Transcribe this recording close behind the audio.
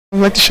I'd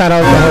like to shout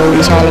out the whole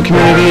East Harlem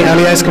community,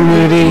 LES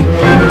community,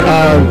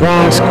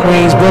 Bronx,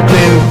 Queens,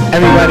 Brooklyn,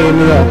 everybody in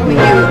New York.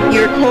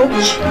 Your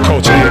coach?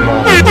 Coach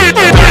Amon. Batman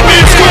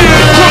School,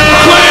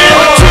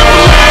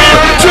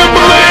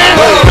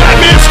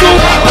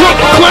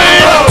 Brooklyn,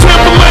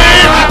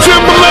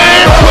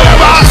 Timberland,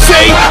 whatever I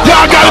say,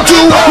 y'all gotta do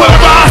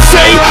whatever I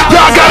say,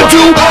 y'all gotta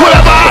do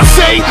whatever I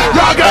say,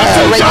 y'all gotta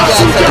do.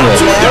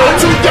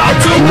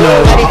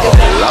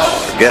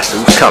 Guess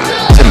who's coming?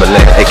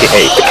 Timberland,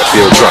 aka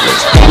Bill Drummond.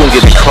 You gonna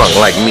get it crunk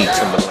like me,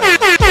 Timberland.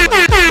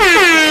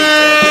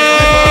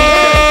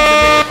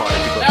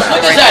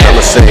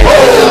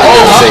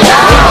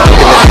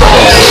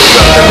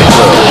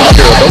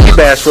 Girl, don't be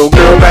bashful,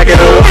 girl, back it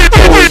up.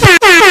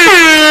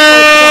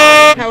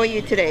 How are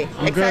you today?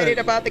 Excited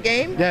about the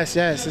game? Yes,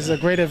 it's a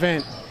great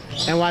event.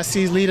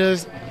 NYC's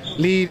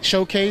lead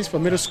showcase for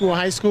middle school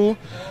and high school.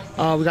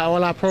 We got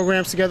all our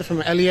programs together from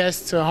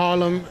LES to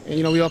Harlem,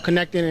 and we all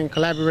connecting and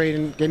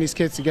collaborating, getting these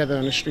kids together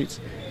on the streets.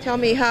 Tell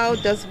me, how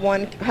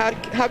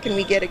can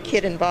we get a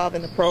kid involved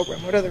in the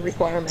program? What are the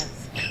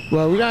requirements?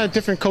 Well, we got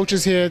different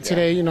coaches here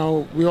today.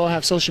 We all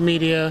have social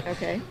media.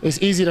 Okay.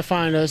 It's easy to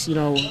find us. A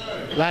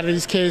lot of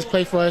these kids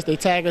play for us. They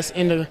tag us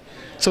in the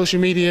social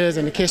medias,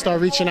 and the kids start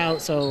reaching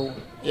out. So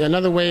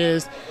another way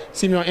is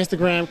see me on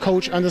Instagram,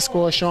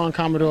 Coach_Sean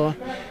Commodore.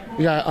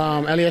 We got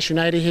LES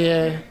United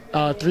here,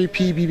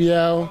 3P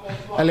BBL,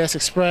 LES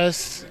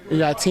Express. We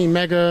got Team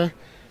Mega,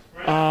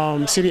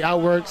 City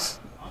Outworks,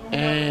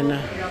 and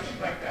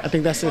I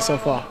think that's it so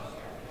far.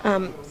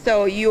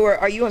 So are you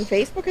on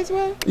Facebook as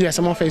well? Yes,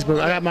 I'm on Facebook.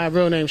 I got my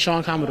real name,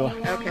 Sean Commodore.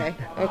 Okay.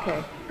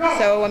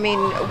 So,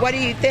 what do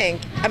you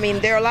think?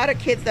 There are a lot of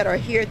kids that are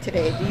here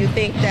today. Do you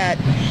think that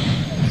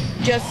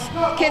just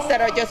kids that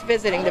are just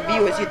visiting, the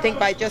viewers, you think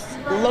by just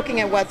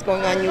looking at what's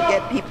going on, you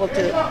get people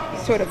to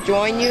sort of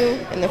join you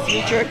in the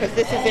future? Because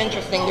this is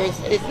interesting.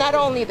 It's not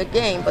only the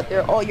game, but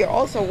you're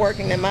also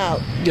working them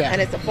out. Yeah.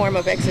 And it's a form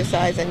of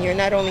exercise, and you're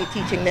not only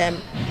teaching them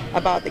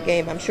about the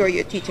game, I'm sure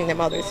you're teaching them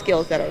other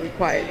skills that are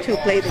required to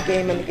play the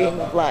game and the game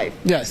of life.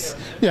 Yes.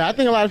 Yeah, I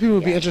think a lot of people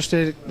would be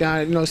interested,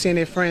 seeing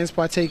their friends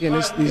partake in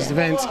these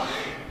events.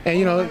 And,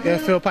 they'll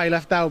feel probably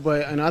left out,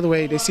 but another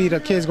way, they see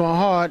the kids going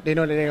hard, they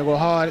know that they're going to go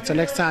hard, so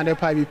next time they'll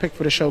probably be picked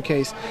for the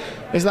showcase.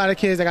 There's a lot of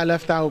kids that got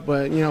left out,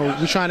 but,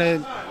 we're trying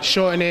to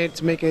shorten it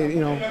to make it,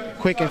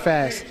 quick and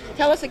fast.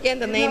 Tell us again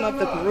the name of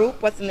the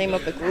group. What's the name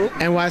of the group?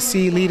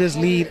 NYC Leaders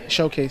Lead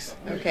Showcase.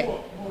 Okay.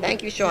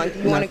 Thank you, Sean. Do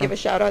you want to give a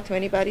shout out to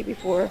anybody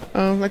before?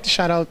 I'd like to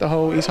shout out the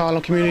whole East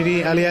Harlem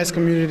community, LES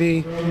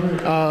community,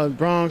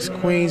 Bronx,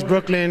 Queens,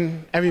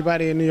 Brooklyn,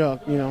 everybody in New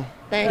York,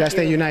 Thank gotta you.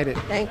 stay united.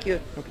 Thank you.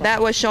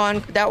 That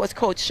was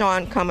Coach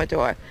Sean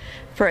Commodore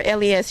for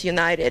LES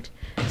United.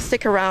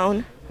 Stick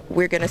around.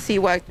 We're going to see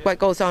what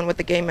goes on with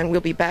the game, and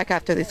we'll be back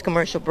after this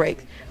commercial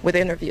break with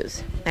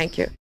interviews. Thank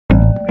you.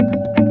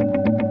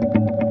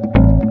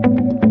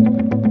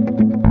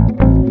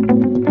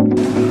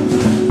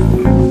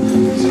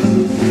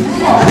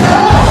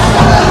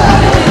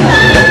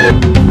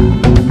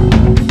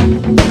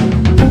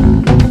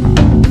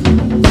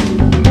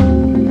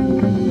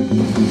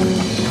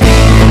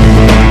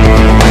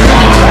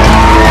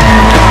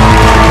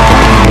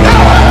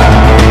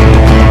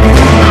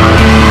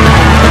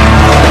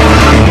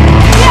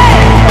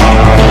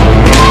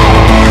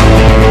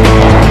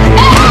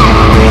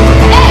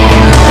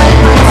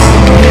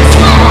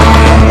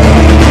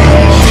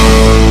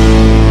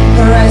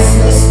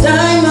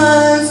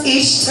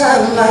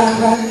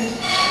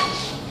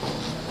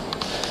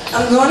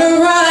 I'm gonna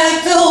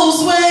ride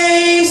those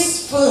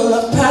waves full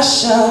of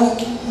passion.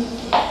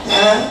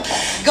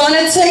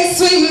 Gonna take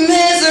sweet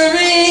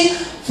misery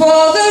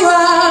for the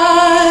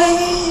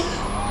ride.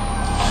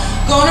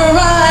 Gonna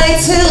ride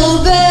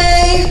till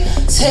they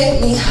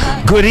take me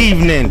high. Good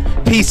evening,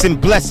 peace and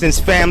blessings,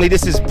 family.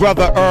 This is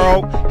Brother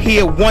Earl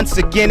here once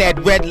again at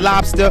Red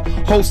Lobster,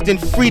 hosting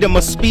Freedom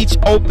of Speech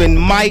open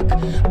mic.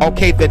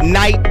 Okay, the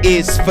night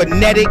is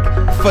phonetic,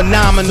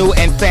 phenomenal,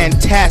 and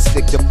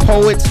fantastic. The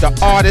poets, the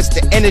artists,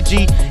 the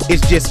energy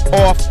is just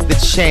off the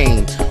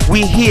chain.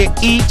 We here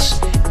each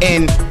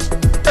and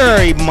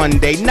every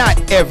Monday, not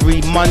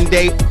every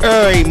Monday,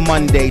 every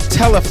Monday.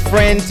 Tell a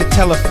friend to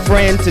tell a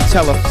friend to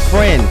tell a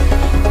friend.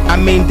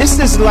 This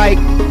is like,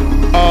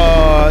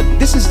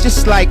 this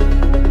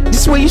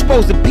is where you're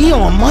supposed to be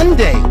on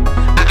Monday.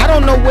 I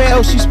don't know where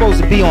else you're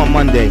supposed to be on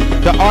Monday.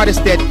 The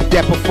artist that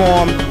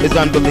perform is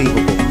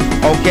unbelievable.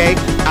 Okay,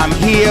 I'm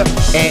here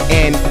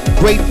and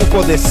grateful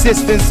for the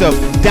assistance of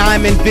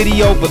Diamond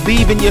Video,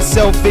 Believe in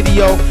Yourself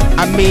Video.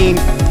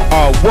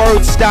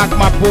 Word Stock,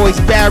 my boys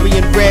Barry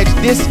and Reg.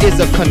 This is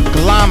a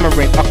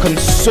conglomerate, a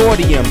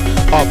consortium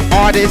of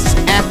artists,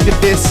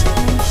 activists,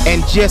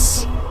 and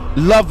just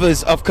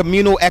lovers of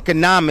communal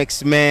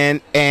economics,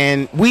 man.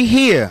 And we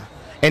here,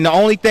 and the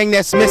only thing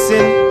that's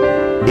missing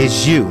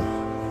is you.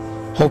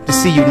 Hope to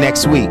see you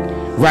next week,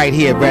 right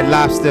here at Red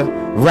Lobster,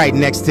 right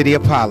next to the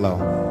Apollo.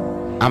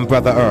 I'm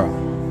Brother Earl.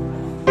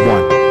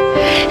 One.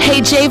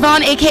 Hey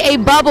Javon, aka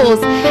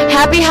Bubbles.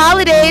 Happy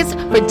holidays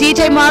for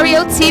DJ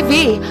Mario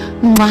TV.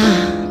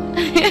 Mwah.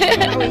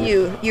 How are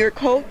you? You're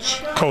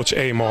coach? Coach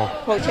Amar.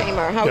 Coach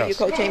Amar. How are you, Yes.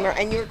 Coach Amar?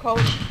 And you're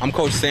coach? I'm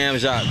Coach Sam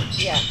Jacques.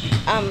 Yeah.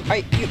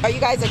 Are you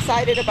guys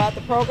excited about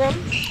the program?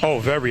 Oh,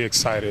 very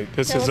excited.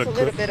 This Tell is us a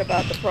little bit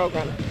about the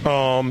program.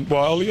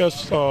 Well,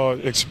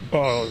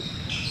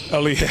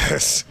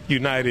 LES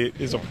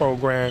United is a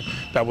program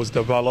that was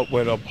developed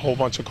with a whole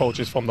bunch of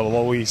coaches from the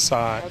Lower East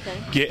Side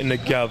getting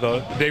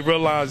together. They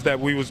realized that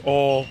we was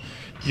all,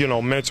 you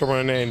know,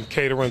 mentoring and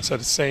catering to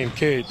the same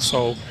kids.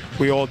 So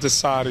we all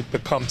decided to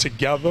come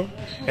together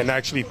and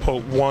actually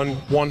put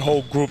one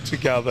whole group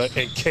together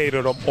and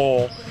cater them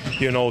all,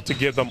 you know, to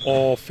give them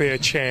all fair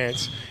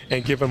chance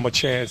and give them a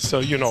chance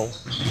to, you know,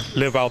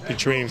 live out the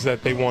dreams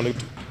that they wanted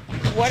to.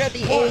 What are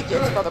the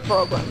ages for the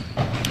program?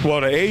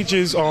 Well, the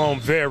ages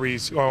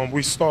varies.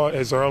 We start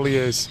as early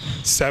as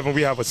 7.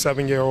 We have a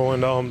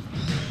 7-year-old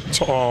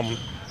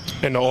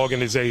in the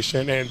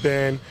organization, and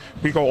then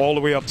we go all the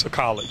way up to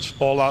college.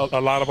 A lot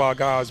of our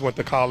guys went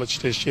to college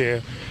this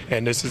year,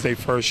 and this is their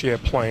first year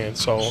playing,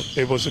 so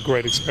it was a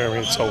great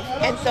experience.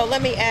 And so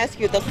let me ask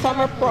you, the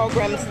summer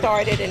program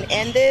started and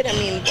ended. I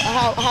mean,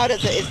 how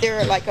does it, is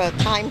there like a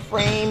time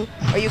frame,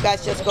 or you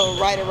guys just go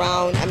right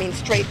around, I mean,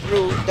 straight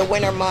through the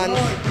winter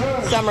months,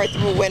 summer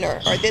through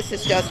winter, or this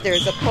is just,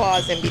 there's a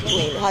pause in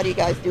between? How do you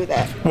guys do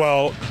that?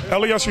 Well,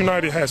 LES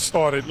United has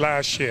started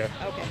last year,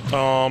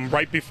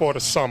 right before the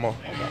summer.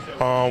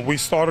 We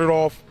started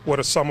off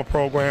with a summer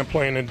program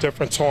playing in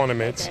different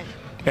tournaments,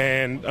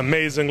 and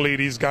amazingly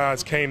these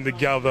guys came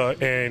together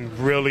and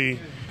really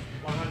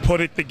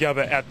put it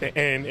together at the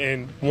end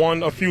and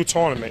won a few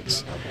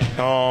tournaments.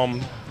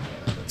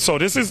 So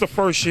this is the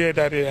first year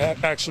that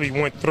it actually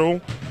went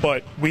through,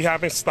 but we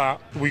haven't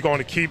stopped. We're going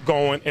to keep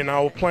going, and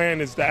our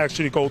plan is to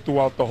actually go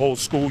throughout the whole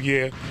school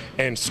year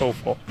and so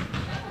forth.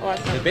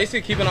 It's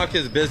basically keeping our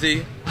kids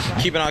busy,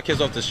 keeping our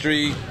kids off the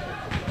street,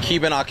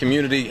 keeping our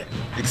community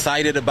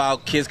excited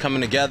about kids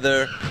coming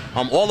together.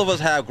 All of us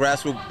have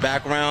grassroots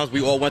backgrounds.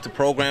 We all went to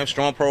programs,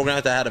 strong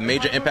programs that had a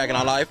major impact in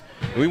our life.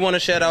 And we want to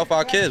share that with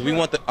our kids. We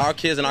want our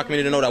kids in our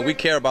community to know that we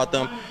care about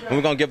them, and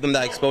we're going to give them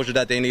that exposure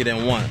that they need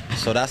and want.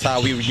 So that's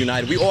how we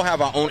united. We all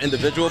have our own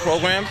individual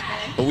programs,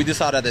 but we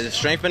decided that there's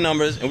strength in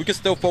numbers, and we can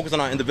still focus on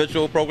our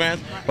individual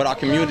programs, but our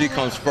community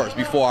comes first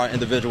before our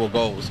individual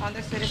goals.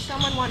 Understood. If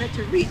someone wanted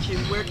to reach you,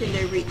 where can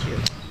they reach you?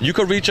 You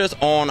can reach us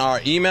on our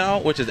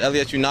email, which is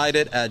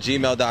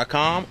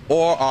lesunited@gmail.com,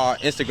 or our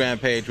Instagram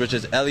page, which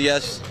is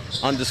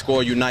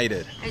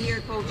les_united. And you're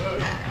Coach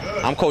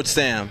Matt. I'm Coach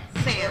Sam.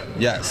 Sam.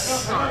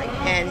 Yes. Sorry.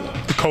 And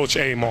Coach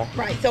Amar.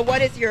 right. So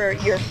what is you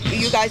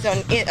guys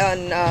on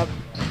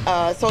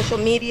social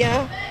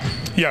media?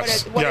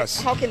 Yes.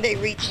 Yes. How can they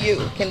reach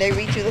you? Can they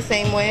reach you the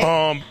same way?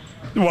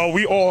 Well,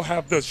 we all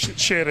have the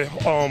shared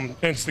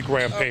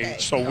Instagram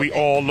page, so we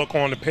all look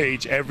on the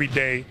page every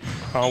day.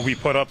 We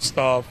put up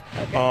stuff.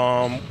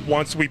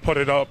 Once we put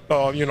it up,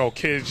 you know,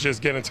 kids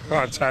just get into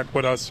contact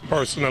with us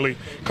personally,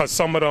 because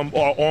some of them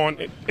are on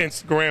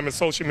Instagram and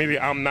social media.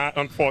 I'm not,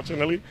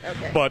 unfortunately,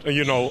 but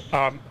you know,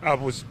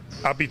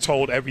 I'll be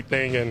told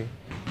everything, and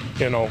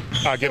you know,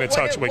 I get in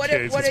touch with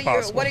kids as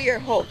possible. What are your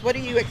hopes? What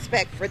do you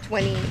expect for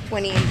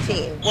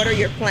 2018? What are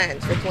your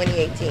plans for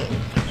 2018?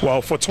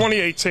 Well, for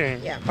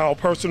 2018, our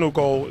personal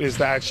goal is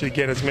to actually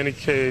get as many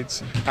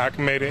kids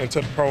acclimated into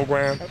the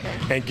program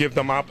and give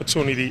them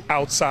opportunity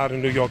outside of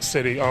New York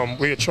City.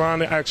 We are trying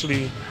to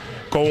actually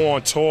go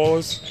on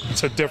tours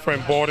to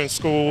different boarding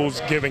schools,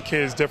 giving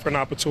kids different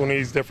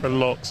opportunities, different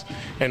looks,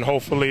 and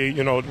hopefully,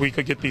 you know, we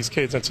could get these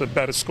kids into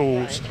better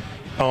schools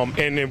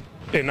in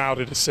and out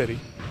of the city.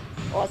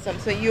 Awesome.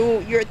 So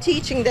you're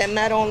teaching them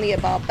not only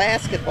about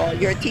basketball,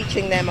 you're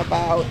teaching them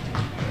about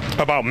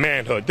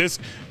manhood.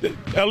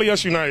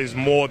 LES United is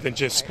more than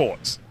just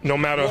sports. No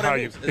matter how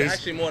you... It's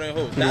actually more than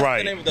hoops. That's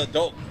the name of the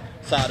adult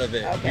side of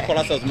it. We call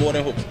ourselves more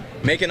than hoops.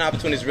 Making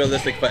opportunities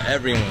realistic for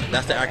everyone.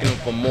 That's the acronym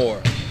for more.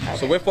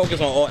 So we're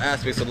focused on all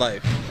aspects of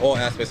life. All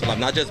aspects of life,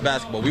 not just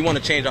basketball. We want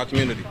to change our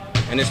community.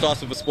 And it starts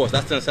with sports.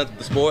 That's the incentive of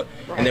the sport.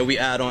 And then we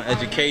add on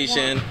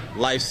education,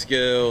 life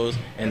skills,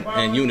 and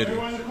unity.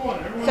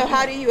 So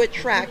how do you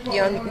attract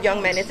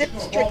young men? Is it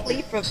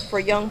strictly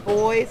for young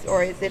boys,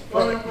 or is it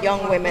for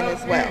young women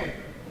as well?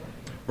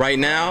 Right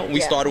now,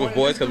 we started with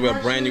boys because we're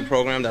a brand new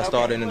program that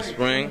started in the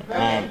spring.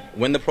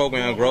 When the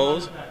program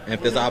grows, and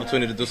if there's an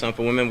opportunity to do something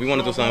for women, we want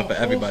to do something for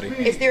everybody.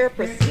 Is there a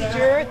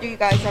procedure? Do you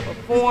guys have a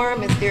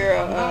form? Is there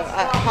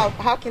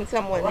how can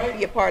someone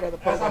be a part of the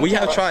program? We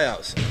have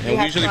tryouts, and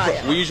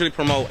we usually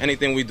promote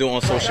anything we do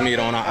on social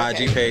media on our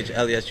IG page,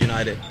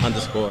 lesunited_.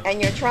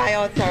 And your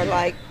tryouts are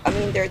like, I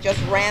mean, they're just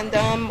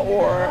random,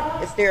 or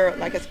is there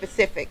like a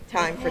specific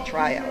time for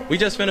tryout? We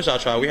just finished our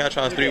trial. We had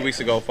trials 3 weeks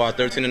ago for our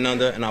 13 and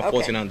under and our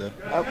 14 under.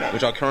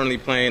 Which are currently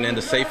playing in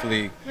the Safe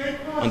League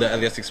under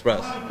LES Express.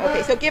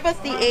 Okay, so give us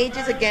the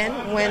ages again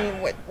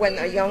when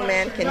a young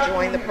man can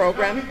join the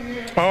program.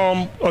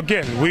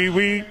 Again,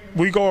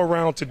 we go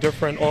around to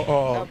different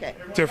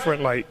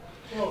different like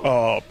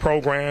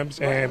programs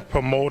and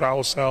promote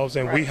ourselves,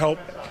 and we help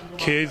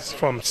kids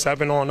from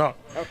 7 on up.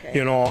 Okay.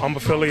 You know, I'm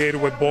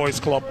affiliated with Boys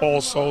Club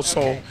also,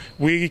 so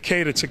we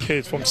cater to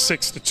kids from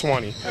 6 to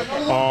 20.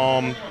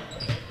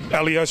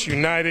 LES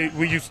United,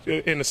 we used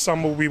to, in the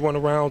summer we went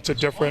around to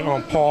different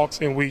parks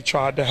and we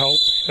tried to help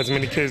as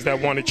many kids that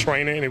wanted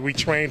training, and we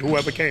trained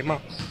whoever came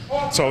out.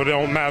 So it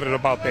don't matter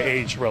about the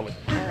age really,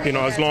 you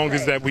know, as long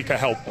as that we can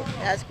help them.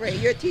 That's great.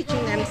 You're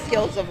teaching them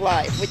skills of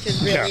life, which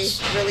is really,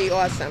 really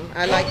awesome.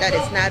 I like that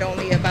it's not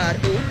only about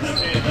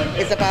hoops,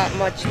 it's about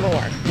much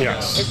more.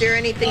 Yes. Is there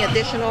anything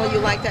additional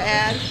you'd like to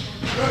add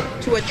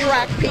to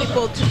attract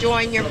people to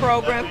join your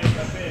program?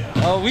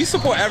 We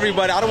support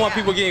everybody. I don't want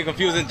people getting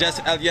confused in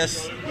just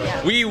LES.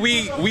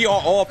 We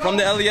are all from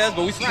the LES,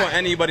 but we support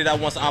anybody that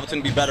wants the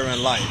opportunity to be better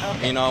in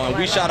life. You know, and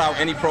we shout out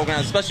any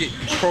programs, especially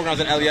programs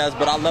in LES.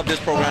 But I love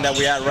this program that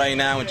we're at right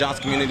now in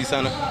Johnson Community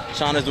Center.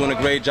 Shauna's doing a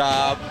great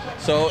job.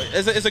 So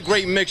it's a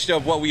great mixture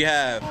of what we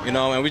have, you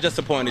know, and we just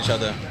supporting each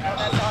other.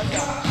 That's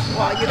awesome.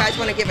 Well, you guys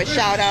want to give a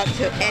shout out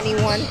to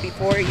anyone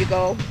before you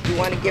go? You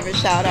want to give a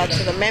shout out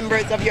to the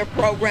members of your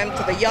program,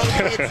 to the young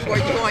kids who are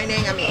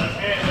joining? I mean,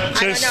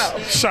 just I don't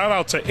know. Shout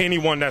out to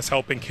anyone that's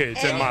helping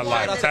kids in my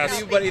life. Shout out to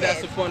anybody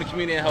that's supporting the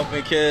community and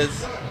helping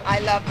kids. I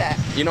love that.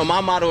 You know,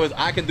 my motto is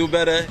I can do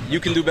better,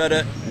 you can do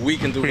better, we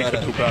can do better.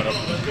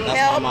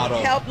 That's my motto.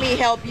 Help me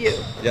help you.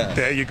 Yes.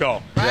 There you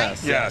go. Right?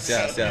 Yes.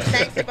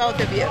 Thanks to both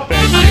of you.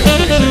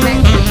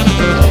 Thank you.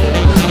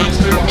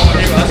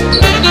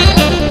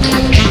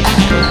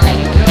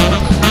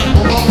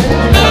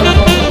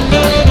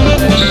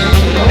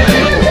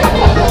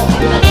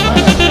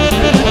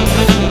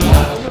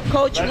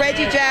 Coach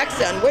Reggie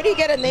Jackson, where do you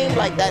get a name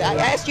like that? I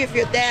asked you if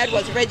your dad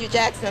was Reggie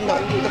Jackson,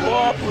 the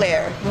ball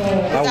player.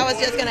 I was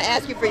just going to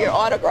ask you for your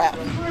autograph.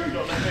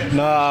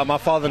 No, my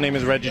father's name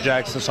is Reggie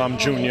Jackson, so I'm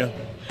Junior.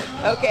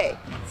 Okay,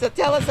 so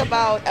tell us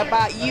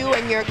about you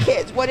and your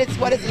kids. What is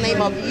the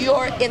name of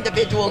your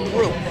individual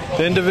group?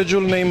 The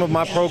individual name of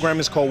my program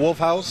is called Wolf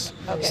House.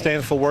 Okay.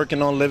 Stands for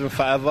Working on Living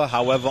Forever,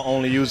 however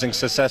only using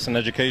success in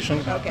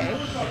education. Okay.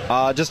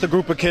 Just a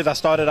group of kids. I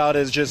started out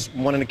as just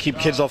wanting to keep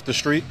kids off the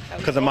street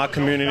because in my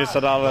community it's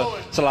a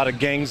lot of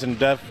gangs and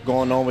death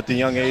going on with the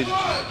young age.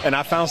 And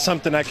I found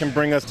something that can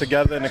bring us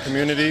together in the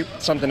community,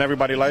 something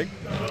everybody like,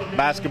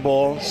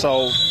 basketball.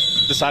 So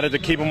decided to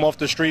keep them off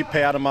the street,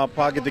 pay out of my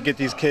pocket to get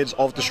these kids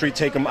off the street,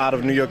 take them out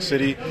of New York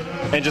City,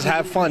 and just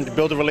have fun, to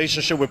build a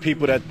relationship with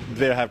people that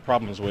they have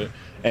problems with.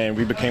 And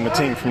we became a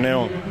team from there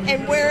on.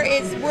 And where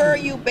are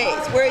you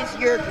based? Where is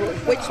your group?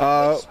 Which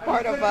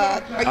part of,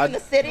 are you in the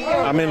city? Or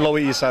I'm in Lower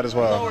East Side as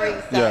well. Lower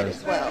East Side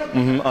as well.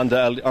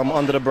 I'm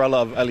under the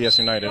umbrella of LES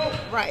United.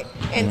 Right.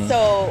 And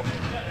so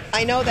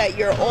I know that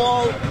you're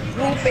all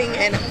grouping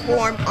and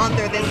formed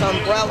under this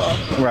umbrella.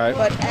 Right.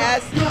 But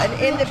as an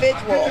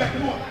individual,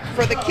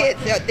 for the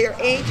kids, their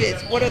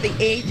ages, what are the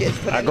ages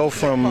for them I go to be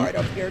from part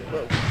of your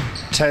group?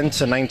 10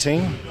 to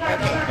 19. Okay.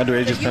 I do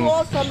ages 10. You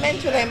also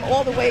mentor them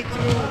all the way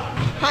through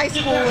high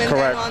school and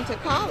Correct. then on to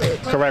college.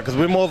 Correct, because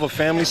we're more of a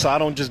family, so I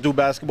don't just do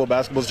basketball.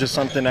 Basketball is just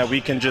something that we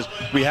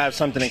have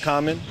something in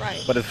common.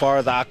 Right. But as far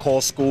as I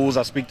call schools,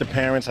 I speak to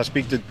parents, I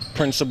speak to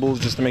principals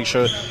just to make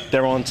sure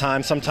they're on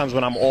time. Sometimes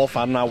when I'm off,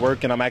 I'm not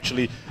working, I'm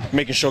actually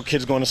making sure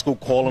kids going to school,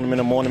 calling them in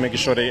the morning, making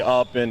sure they're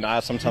up, and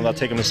sometimes I'll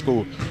take them to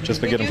school just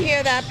to get them. Did you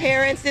hear that,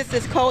 parents? This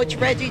is Coach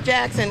Reggie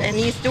Jackson, and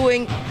he's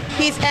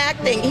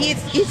acting.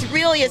 He's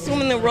really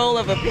assuming the role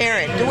of a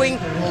parent, doing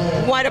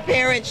what a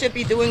parent should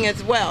be doing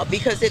as well,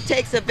 because it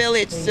takes a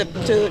village to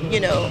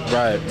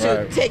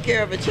take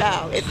care of a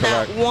child. It's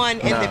Correct. not one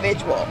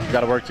individual. You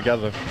got to work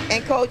together.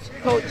 And Coach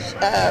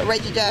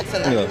Reggie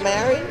Jackson, are you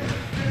married?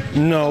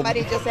 No.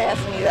 Somebody just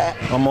asked me that.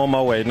 I'm on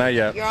my way, not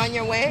yet. You're on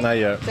your way? Not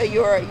yet. So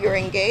you're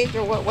engaged,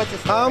 or what's the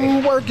story?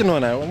 I'm working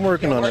on that. I'm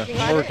working on it.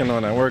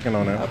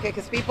 Okay,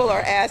 because people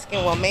are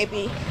asking, well,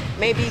 maybe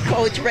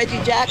Coach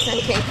Reggie Jackson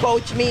can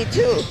coach me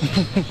too.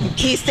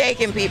 He's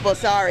taking people.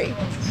 Sorry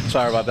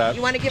about that.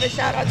 You want to give a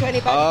shout out to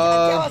anybody?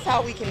 Tell us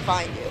how we can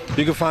find you.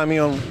 You can find me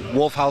on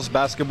Wolf House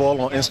Basketball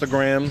on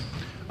Instagram,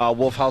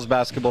 Wolf House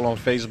Basketball on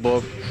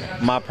Facebook.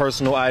 My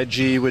personal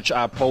IG, which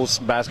I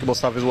post basketball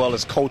stuff as well,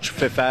 is Coach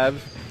Fifth Ave,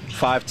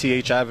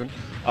 5TH Ave.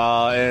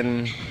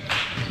 And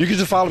you can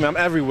just follow me. I'm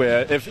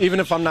everywhere. Even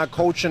if I'm not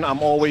coaching, I'm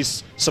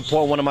always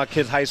supporting one of my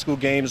kids' high school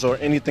games or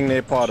anything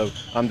they're part of.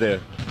 I'm there.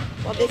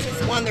 Well, this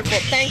is wonderful.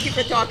 Thank you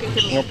for talking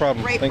to me. No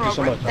problem. Great Thank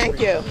program. you so much.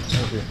 Thank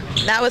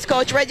you. That was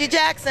Coach Reggie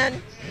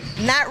Jackson.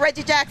 Not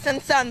Reggie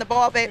Jackson's son, the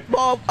ball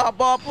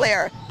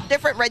player.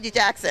 Different Reggie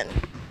Jackson.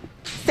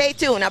 Stay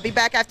tuned. I'll be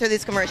back after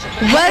this commercial.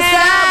 What's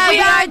up? We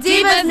are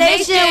Divas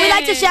Nation. We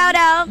like to shout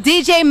out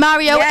DJ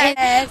Mario. Yes.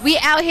 And we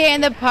out here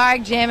in the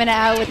park jamming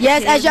out with the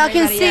kids as y'all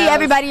can and see,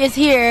 everybody is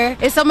here.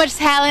 There's so much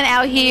talent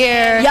out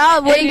here.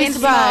 Y'all wouldn't be Big and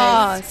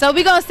surprised. small. So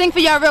we're going to sing for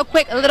y'all real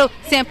quick, a little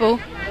sample,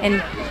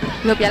 and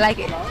we hope y'all like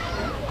it.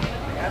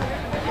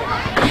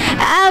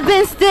 I've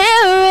been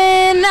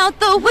staring out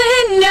the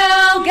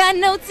window, got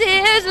no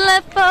tears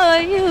left for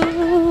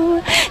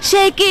you.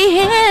 Shaky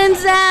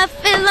hands, I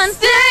feel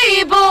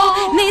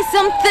unstable, need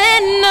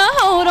something to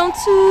hold on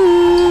to.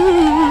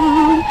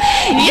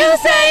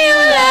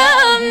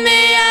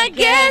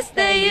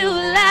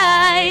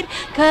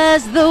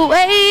 'cause the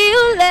way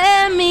you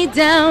let me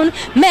down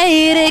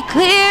made it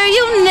clear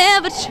you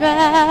never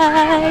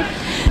tried.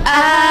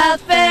 I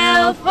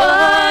fell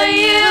for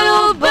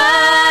you, but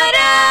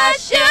I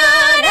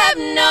should have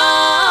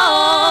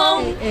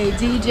known. Hey,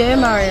 DJ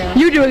Mario.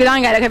 You do it, I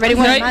ain't got it. Okay, ready?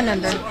 What's my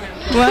number?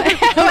 What?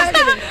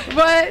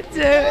 1,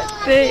 2,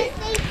 3.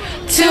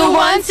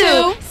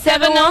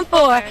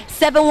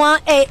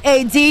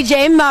 212-714-7188.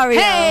 DJ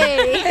Mario.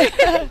 Hey.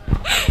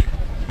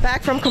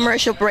 Back from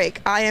commercial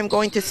break, I am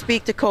going to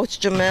speak to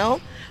Coach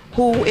Jamel,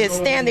 who is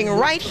standing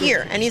right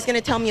here, and he's going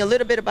to tell me a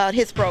little bit about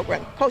his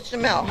program. Coach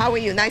Jamel, how are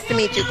you? Nice to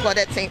meet you,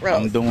 Claudette St.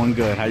 Rose. I'm doing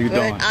good. How you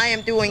doing? I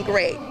am doing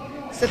great.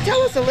 So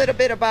tell us a little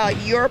bit about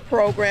your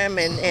program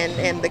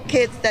and the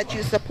kids that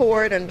you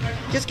support, and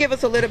just give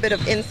us a little bit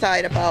of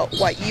insight about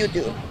what you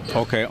do.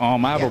 Okay, I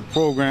have a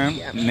program.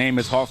 Name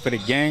is Heart for the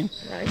Game.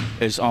 Right.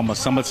 It's a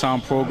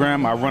summertime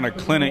program. I run a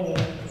clinic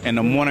in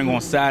the morning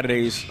on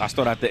Saturdays. I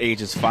start at the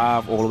ages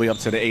 5 all the way up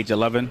to the age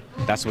 11.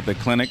 That's with the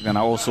clinic. Then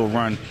I also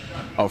run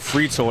a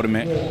free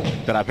tournament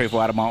that I pay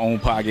for out of my own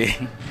pocket.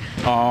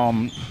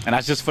 And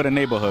that's just for the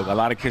neighborhood. A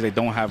lot of kids, they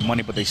don't have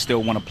money, but they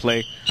still want to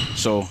play.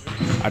 So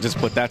I just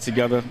put that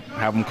together,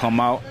 have them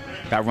come out.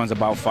 That runs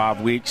about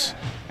 5 weeks.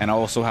 And I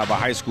also have a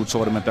high school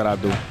tournament that I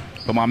do.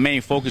 But my main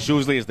focus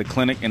usually is the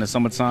clinic in the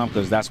summertime,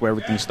 because that's where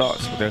everything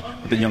starts with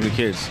the younger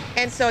kids.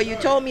 And so you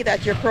told me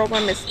that your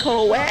program is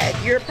co-ed.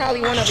 You're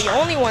probably one of the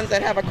only ones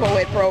that have a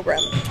co-ed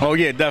program. Oh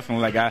yeah,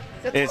 definitely.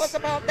 So tell us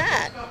about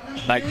that.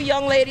 Like, you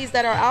young ladies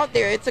that are out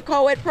there, it's a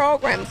co-ed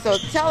program. So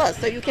tell us,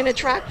 so you can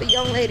attract the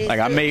young ladies. Like,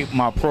 I made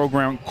my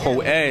program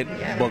co-ed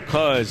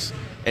because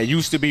it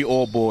used to be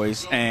all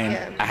boys, and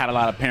I had a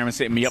lot of parents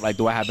hitting me up like,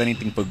 do I have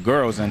anything for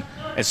girls? And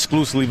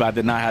exclusively, I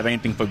did not have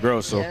anything for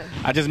girls. So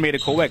I just made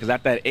it co-ed because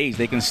at that age,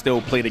 they can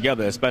still play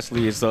together,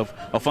 especially it's a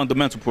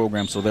fundamental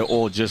program, so they're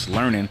all just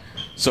learning.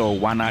 So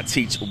why not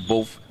teach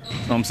both, you know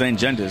what I'm saying,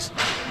 genders?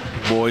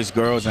 Boys,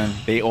 girls, and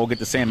they all get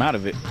the same out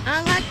of it.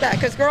 I like that,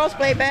 because girls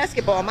play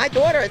basketball. My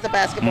daughter is a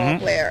basketball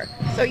player.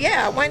 So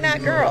yeah, why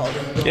not girls?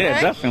 Yeah,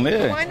 right? definitely.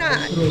 Yeah. Why not?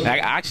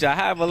 Actually, I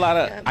have a lot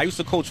of, I used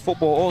to coach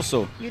football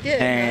also. You did?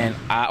 And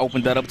I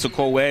opened that up to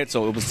co-ed,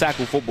 so it was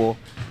tackle football.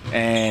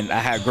 And I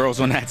had girls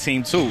on that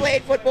team too. You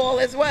played football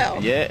as well.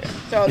 Yeah.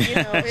 So, you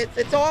know,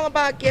 it's all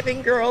about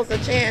giving girls a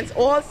chance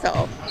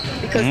also,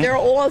 because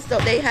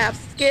they have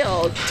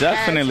skills.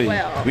 Definitely. As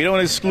well. We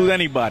don't exclude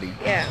anybody.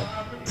 Yeah.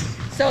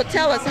 So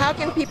tell us, how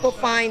can people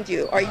find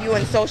you? Are you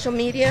on social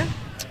media?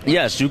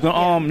 Yes, you can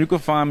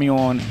find me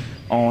on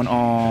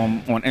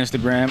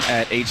Instagram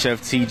at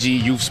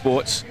HFTG Youth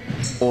Sports,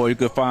 or you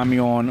can find me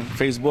on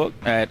Facebook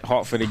at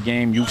Heart for the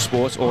Game Youth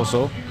Sports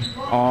also.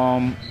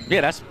 Yeah,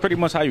 that's pretty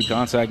much how you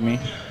contact me.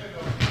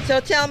 So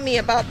tell me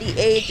about the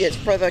ages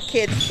for the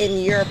kids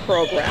in your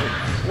program.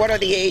 What are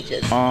the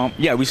ages?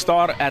 Yeah, we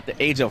start at the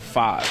age of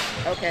 5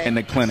 in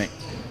the clinic.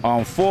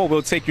 4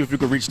 will take you if you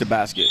can reach the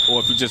basket,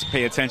 or if you just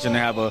pay attention and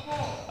have a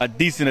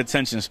decent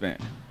attention span.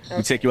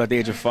 We take you at the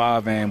age of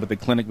 5, and with the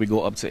clinic we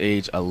go up to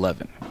age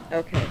 11.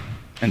 Okay.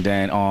 And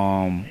then,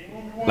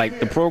 like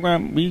the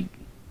program, we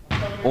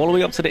all the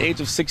way up to the age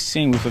of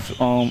 16, we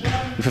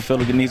fulfill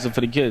the needs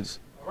for the kids.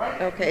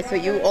 Okay, so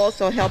you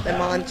also help them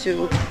on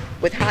to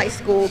with high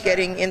school,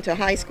 getting into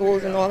high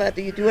schools and all that.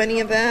 Do you do any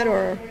of that,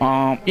 or?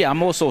 Yeah,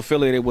 I'm also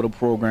affiliated with a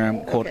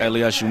program called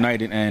LES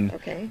United, and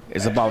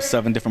it's about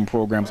 7 different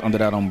programs under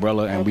that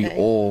umbrella, and we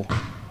all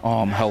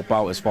help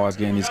out as far as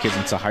getting these kids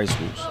into high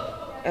schools.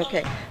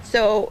 Okay,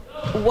 so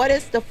what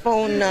is the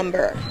phone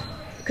number?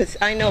 Because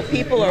I know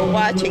people are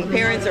watching,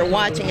 parents are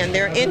watching, and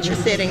they're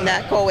interested in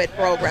that co-ed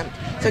program.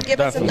 So give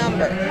us a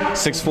number.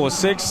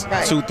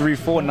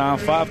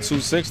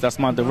 646-234-9526. That's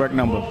my direct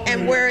number.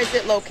 And where is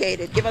it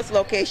located? Give us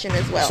location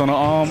as well. So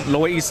on the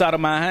Lower East Side of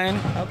Manhattan.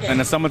 In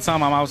the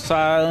summertime, I'm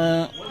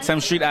outside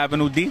 10th Street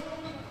Avenue D.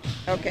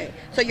 Okay.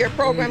 So your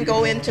program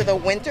go into the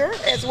winter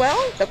as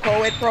well, the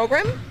co-ed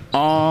program?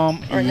 Or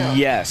no?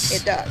 Yes.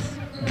 It does.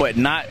 But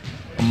not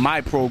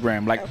my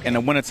program. Like in the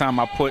wintertime,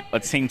 I put a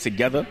team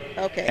together.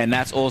 Okay. And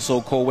that's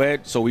also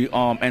co-ed. So we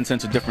enter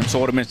into different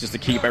tournaments just to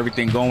keep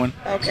everything going.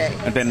 Okay.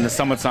 And then in the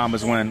summertime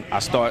is when I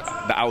start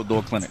the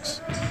outdoor clinics.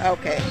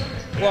 Okay.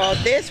 Well,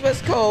 this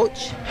was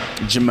Coach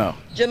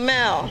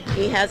Jamel.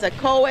 He has a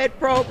co-ed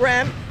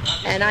program,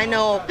 and I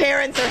know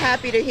parents are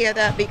happy to hear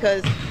that,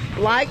 because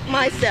like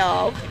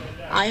myself,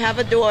 I have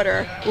a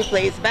daughter who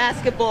plays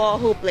basketball,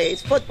 who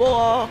plays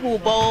football, who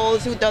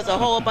bowls, who does a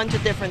whole bunch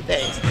of different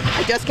things.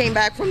 I just came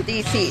back from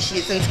D.C.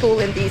 She's in school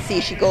in D.C.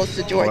 She goes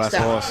to Georgetown. Oh,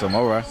 that's awesome.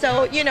 All right.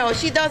 So, you know,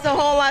 she does a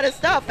whole lot of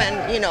stuff,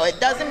 and, you know, it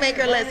doesn't make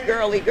her less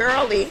girly,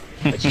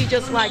 but she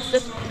just likes to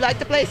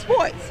play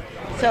sports.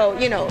 So,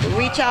 you know,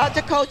 reach out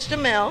to Coach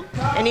Jamel,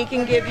 and he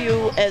can give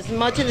you as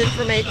much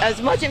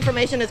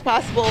information as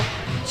possible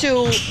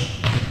to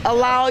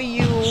allow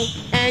you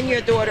and your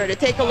daughter to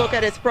take a look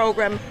at his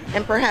program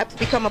and perhaps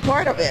become a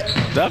part of it.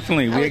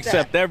 Definitely. We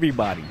accept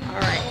everybody. All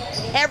right.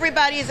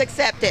 Everybody is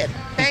accepted.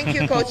 Thank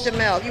you, Coach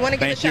Jamel. You want to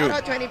give a shout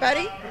out to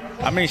anybody?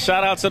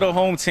 Shout out to the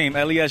home team,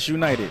 LES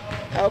United.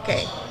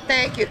 Okay.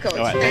 Thank you, Coach.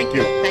 All right, thank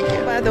you. Thank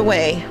you. By the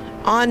way,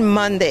 On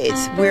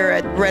Mondays, we're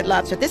at Red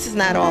Lobster. This is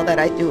not all that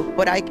I do,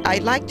 but I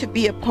like to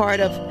be a part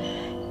of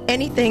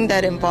anything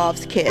that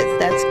involves kids.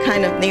 That's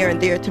kind of near and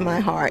dear to my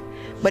heart.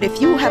 But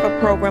if you have a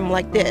program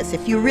like this,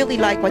 if you really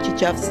like what you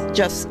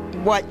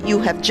what you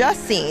have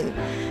just seen,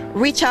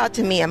 reach out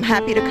to me. I'm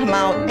happy to come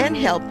out and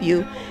help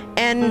you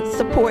and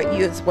support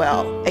you as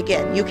well.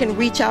 Again, you can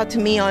reach out to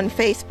me on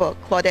Facebook,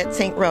 Claudette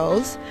St.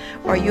 Rose,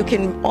 or you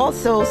can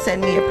also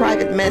send me a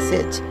private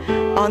message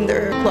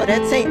under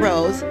Claudette St.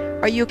 Rose,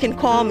 or you can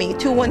call me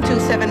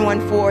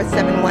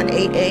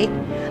 212-714-7188.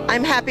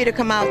 I'm happy to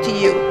come out to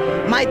you.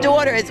 My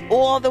daughter is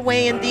all the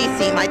way in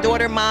DC. My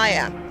daughter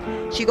Maya,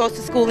 she goes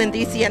to school in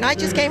DC, and I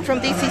just came from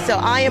DC, so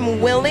I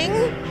am willing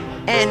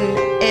and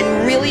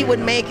really would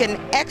make an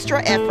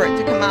extra effort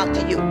to come out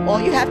to you.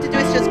 All you have to do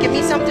is just give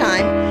me some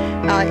time.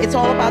 It's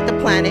all about the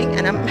planning,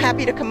 and I'm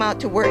happy to come out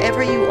to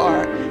wherever you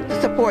are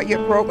to support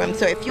your program.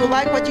 So if you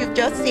like what you've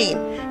just seen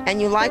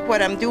and you like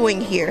what I'm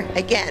doing here,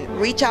 again,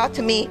 reach out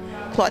to me,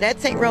 Claudette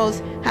St.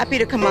 Rose, happy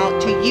to come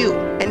out to you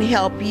and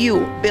help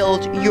you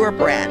build your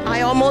brand.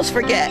 I almost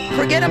forget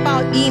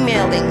about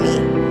emailing me.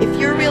 If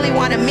you really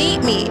want to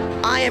meet me,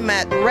 I am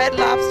at Red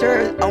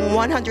Lobster on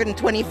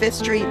 125th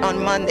Street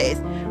on Mondays.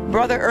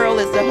 Brother Earl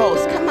is the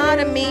host. Come out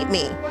and meet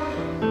me.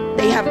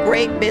 They have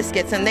great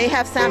biscuits and they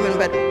have salmon,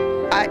 but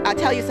I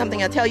tell you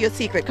something, I'll tell you a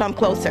secret, come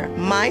closer.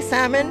 My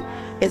salmon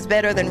is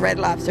better than Red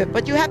Lobster,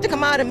 but you have to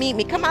come out and meet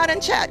me. Come out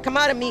and chat, come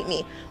out and meet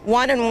me,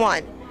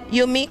 one-on-one.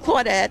 You'll meet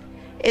Claudette.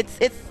 It's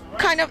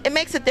kind of, it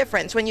makes a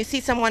difference when you see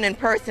someone in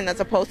person as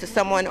opposed to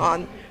someone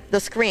on the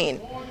screen.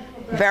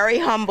 Very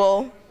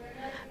humble,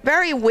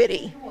 very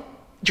witty,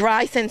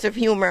 dry sense of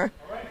humor,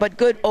 but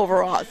good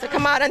overall. So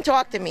come out and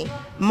talk to me.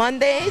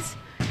 Mondays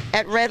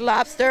at Red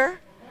Lobster,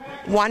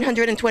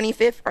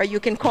 125th, or you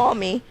can call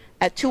me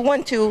at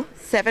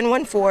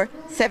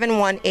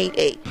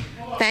 212-714-7188.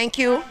 Thank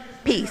you.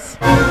 Peace.